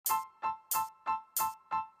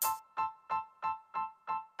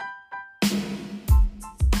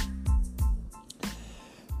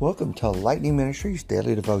Welcome to Lightning Ministries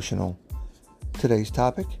Daily Devotional. Today's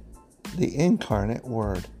topic, the incarnate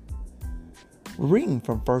Word. We're reading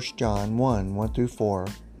from 1 John 1:1-4,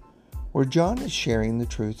 where John is sharing the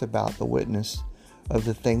truth about the witness of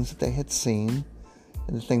the things that they had seen,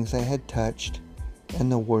 and the things they had touched,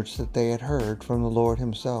 and the words that they had heard from the Lord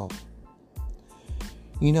Himself.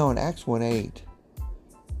 In Acts 1:8,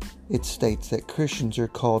 it states that Christians are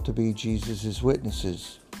called to be Jesus'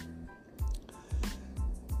 witnesses.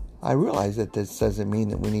 I realize that this doesn't mean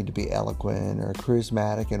that we need to be eloquent or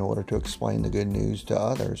charismatic in order to explain the good news to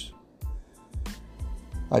others.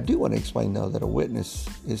 I do want to explain, though, that a witness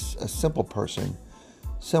is a simple person,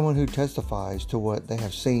 someone who testifies to what they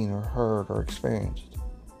have seen or heard or experienced.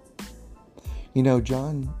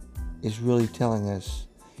 John is really telling us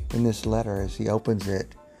in this letter, as he opens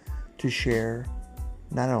it, to share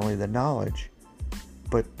not only the knowledge,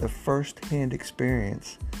 but the first-hand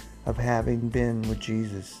experience of having been with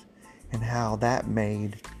Jesus, and how that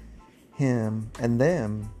made him and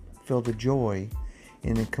them feel the joy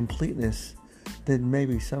and the completeness that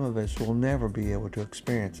maybe some of us will never be able to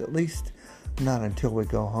experience, at least not until we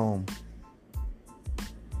go home.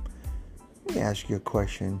 Let me ask you a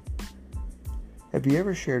question. Have you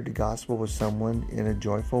ever shared the gospel with someone in a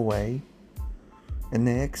joyful way, and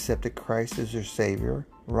they accepted Christ as their Savior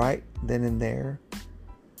right then and there?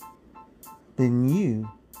 Then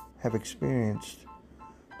you have experienced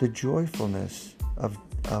the joyfulness of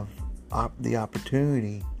the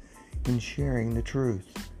opportunity in sharing the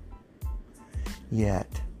truth.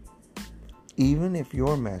 Yet, even if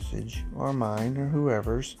your message, or mine, or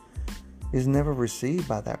whoever's, is never received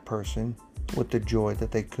by that person with the joy that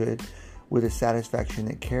they could, with a satisfaction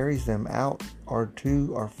that carries them out or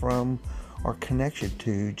to or from or connection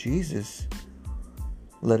to Jesus,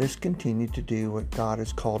 let us continue to do what God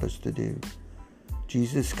has called us to do.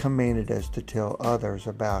 Jesus commanded us to tell others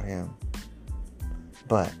about Him.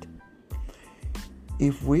 But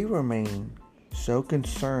if we remain so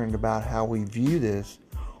concerned about how we view this,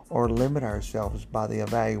 or limit ourselves by the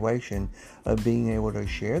evaluation of being able to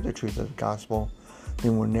share the truth of the gospel,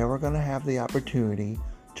 then we're never going to have the opportunity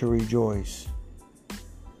to rejoice.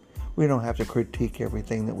 We don't have to critique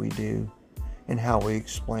everything that we do and how we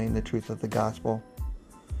explain the truth of the gospel.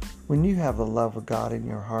 When you have the love of God in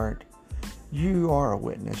your heart, you are a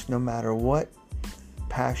witness, no matter what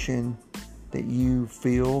passion that you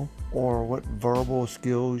feel or what verbal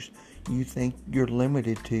skills you think you're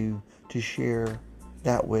limited to share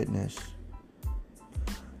that witness.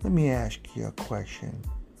 Let me ask you a question.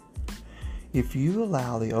 If you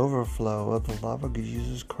allow the overflow of the love of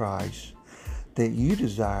Jesus Christ that you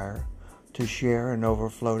desire to share and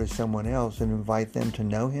overflow to someone else and invite them to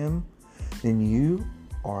know Him, then you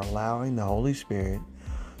are allowing the Holy Spirit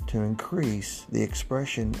to increase the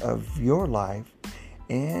expression of your life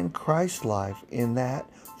and Christ's life in that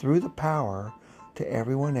through the power to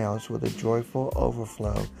everyone else with a joyful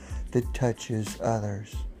overflow that touches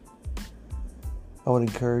others. I would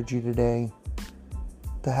encourage you today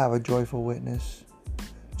to have a joyful witness,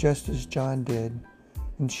 just as John did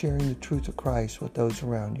in sharing the truth of Christ with those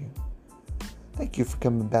around you. Thank you for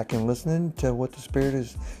coming back and listening to what the Spirit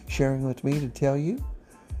is sharing with me to tell you,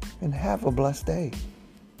 and have a blessed day.